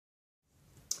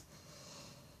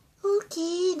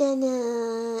dan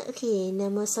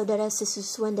nama saudara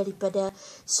sesusuan daripada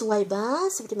Suwaibah,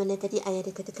 seperti mana tadi ayah ada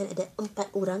katakan ada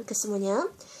 4 orang kesemuanya.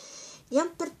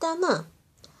 Yang pertama,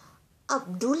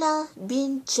 Abdullah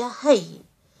bin Jahai.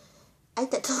 I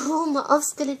tak tahu, maaf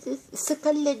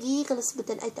sekali lagi kalau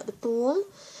sebutan I tak betul.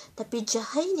 Tapi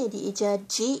Jahai ni dieja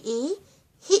Jahhay.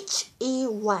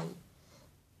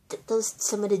 Tak tahu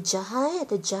sama ada Jahai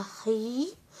atau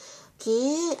Jahai.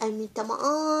 Okay, I minta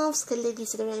maaf sekali lagi,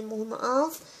 sekali mohon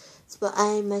maaf. Sebab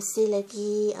I masih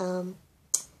lagi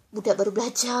budak baru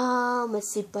belajar.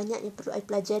 Masih banyak yang perlu I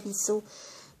pelajari. So,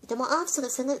 minta maaf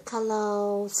sangat-sangat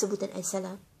kalau sebutan I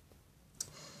salah.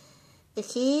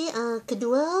 Okay,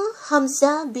 kedua,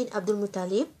 Hamzah bin Abdul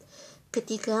Muttalib.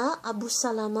 Ketiga, Abu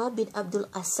Salamah bin Abdul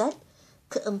Asad.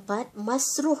 Keempat,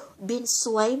 Masruh bin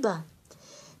Suwaibah.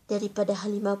 Daripada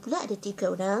Halimah pula ada 3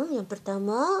 orang. Yang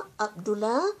pertama,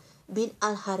 Abdullah bin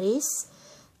Al-Haris.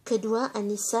 Kedua,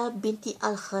 Anisa binti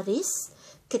Al-Haris.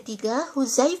 Ketiga,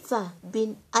 Huzaifah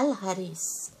bin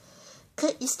Al-Haris.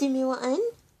 Keistimewaan,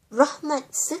 rahmat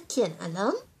sekian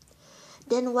alam.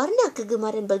 Dan warna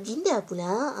kegemaran baginda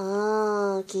pula.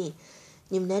 Okey.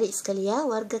 Ini menarik sekali ya.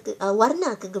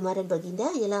 Warna kegemaran baginda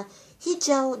ialah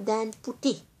hijau dan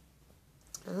putih.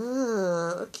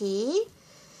 Okey.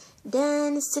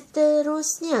 Dan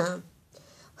seterusnya.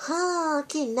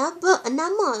 Okey. Nama.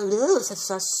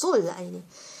 Sasul lah ini.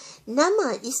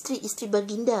 Nama isteri-isteri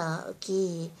baginda.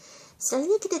 Okey.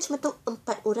 Selalunya kita cuma tahu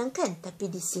 4 orang kan. Tapi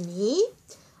di sini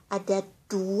ada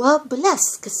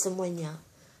 12 kesemuanya.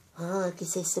 Okay,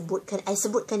 I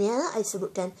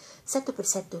sebutkan satu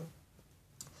persatu.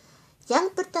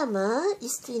 Yang pertama,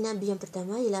 isteri Nabi yang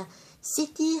pertama ialah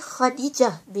Siti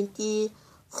Khadijah binti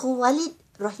Khuwailid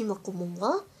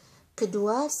rahimakumullah.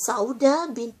 Kedua, Saudah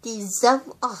binti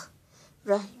Zam'ah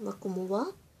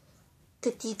rahimakumullah.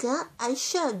 Ketiga,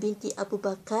 Aisyah binti Abu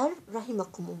Bakar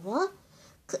rahimakumullah.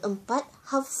 Keempat,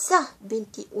 Hafsah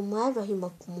binti Umar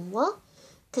rahimakumullah.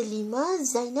 Kelima,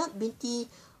 Zainab binti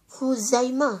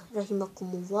Huzaimah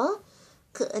rahimakumullah.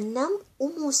 Keenam,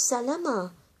 Ummu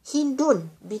Salamah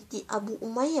Hindun binti Abu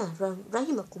Umayyah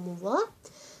rahimakumullah.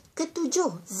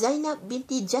 Ketujuh, Zainab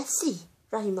binti Jasi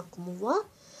rahimakumullah.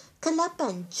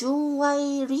 Kelapan,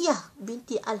 Juwairiyah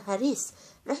binti Al-Haris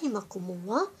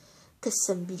rahimakumullah.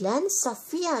 Kesembilan,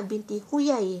 Safiyah binti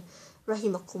Huyai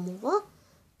rahimakumullah.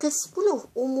 Kesepuluh,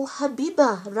 Ummu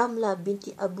Habibah Ramlah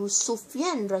binti Abu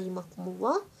Sufyan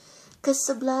rahimakumullah.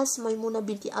 Ke-11, Maimunah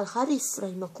binti Al-Haris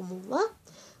rahimakumullah.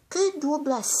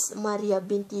 Ke-12, Maria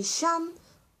binti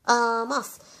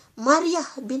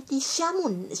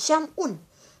Syamun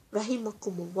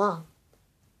rahimakumullah.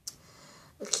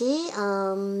 Okey,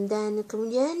 dan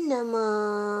kemudian nama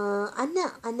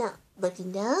anak-anak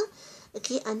baginda.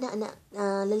 Okey, anak-anak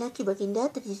lelaki baginda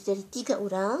terdiri dari 3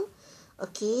 orang.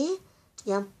 Okey,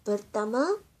 yang pertama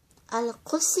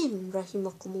Al-Qasim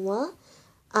rahimakumullah.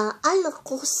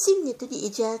 Al-Qasim ni tadi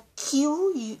eja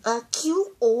Qosim.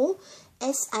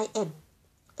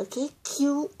 Okey,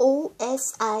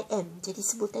 Qosim. Jadi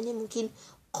sebutannya mungkin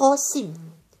Qasim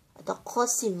atau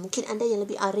Qasim. Mungkin anda yang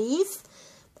lebih arif,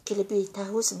 mungkin lebih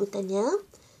tahu sebutannya.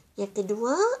 Yang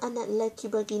kedua, anak lelaki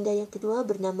baginda yang kedua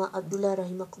bernama Abdullah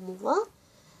rahimakumullah.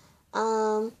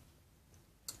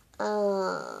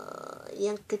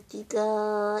 Yang ketiga,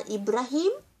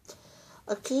 Ibrahim.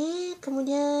 Okey,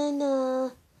 kemudian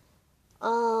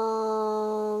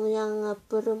yang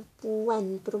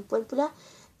perempuan pula.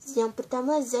 Yang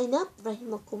pertama, Zainab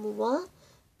rahimakumullah.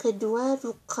 Kedua,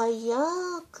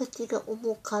 Ruqayyah. Ketiga,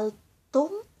 Ummu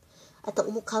Kalsum.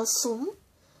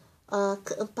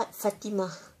 Keempat,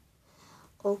 Fatimah.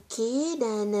 Okey,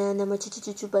 dan nama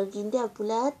cucu-cucu baginda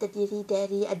pula terdiri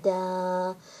dari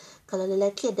kalau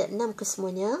lelaki ada 6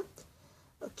 kesemuanya.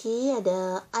 Okey,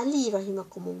 ada Ali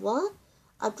rahimakumullah,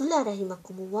 Abdullah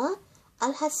rahimakumullah,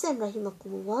 Al-Hasan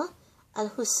rahimakumullah,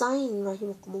 Al-Husain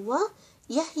rahimakumullah,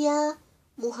 Yahya,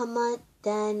 Muhammad,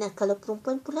 dan kalau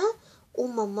perempuan pula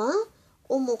Ummah,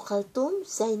 Ummu Kaltum,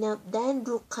 Zainab dan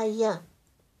Ruqayyah.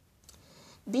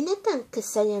 Binatang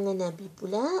kesayangan Nabi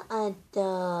pula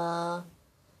ada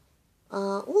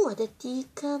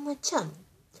 3 macam.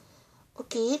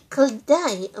 Okey,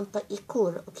 keldai 4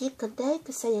 ekor. Okey, keldai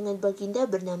kesayangan baginda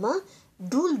bernama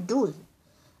Dul.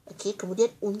 Okey, kemudian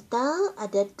unta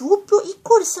ada 20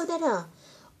 ekor saudara.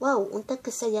 Wow, unta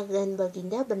kesayangan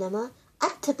baginda bernama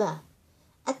Atba.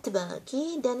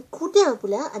 Okey, dan kuda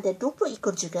pula ada 20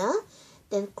 ekor juga.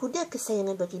 Dan kuda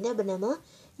kesayangan baginda bernama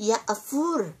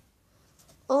Ya'fur.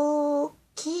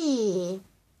 Okey.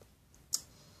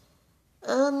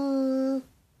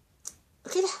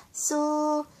 Okeylah. So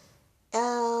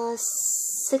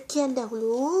Sekian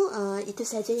dahulu, itu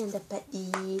saja yang dapat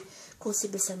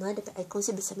dikongsi bersama, dapat saya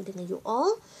kongsi bersama dengan you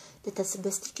all tentang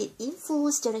sedikit info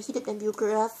sejarah hidup dan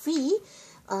biografi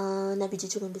Nabi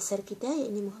junjungan besar kita,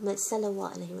 iaitu Muhammad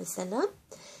sallallahu alaihi wasallam.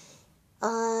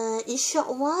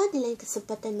 InsyaAllah di lain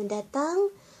kesempatan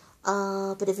mendatang,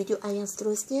 pada video yang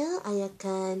seterusnya, saya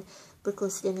akan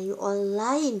berkongsi dengan you all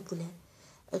lain pula.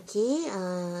 Okey,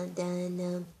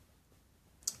 dan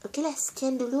okeylah,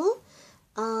 sekian dulu.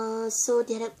 So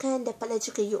diharapkan dapatlah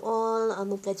juga you all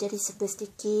mempelajari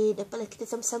sedikit, dapatlah kita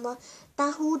sama-sama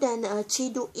tahu dan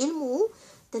cedok ilmu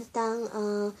tentang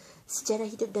sejarah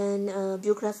hidup dan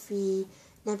biografi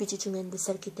Nabi junjungan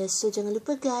besar kita. So jangan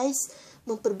lupa guys,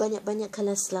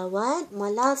 memperbanyak-banyakkanlah selawat.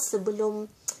 Malah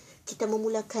sebelum kita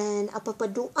memulakan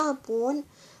apa-apa doa pun,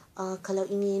 kalau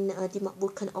ingin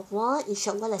dimakbulkan Allah,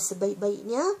 insya-Allah lah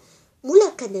sebaik-baiknya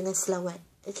mulakan dengan selawat.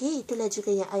 Okey, itulah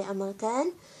juga yang saya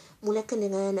amalkan. Mulakan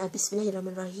dengan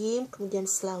Bismillahirrahmanirrahim, kemudian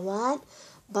selawat,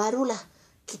 barulah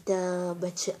kita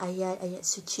baca ayat-ayat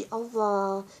suci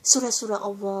Allah, surah-surah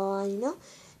Allah,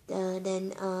 dan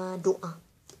doa.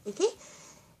 Okay,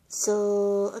 so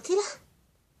okeylah,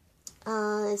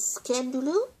 sekian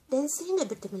dulu dan sehingga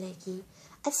bertemu lagi.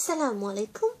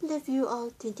 Assalamualaikum, love you all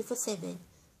 24/7.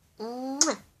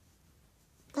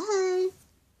 Bye.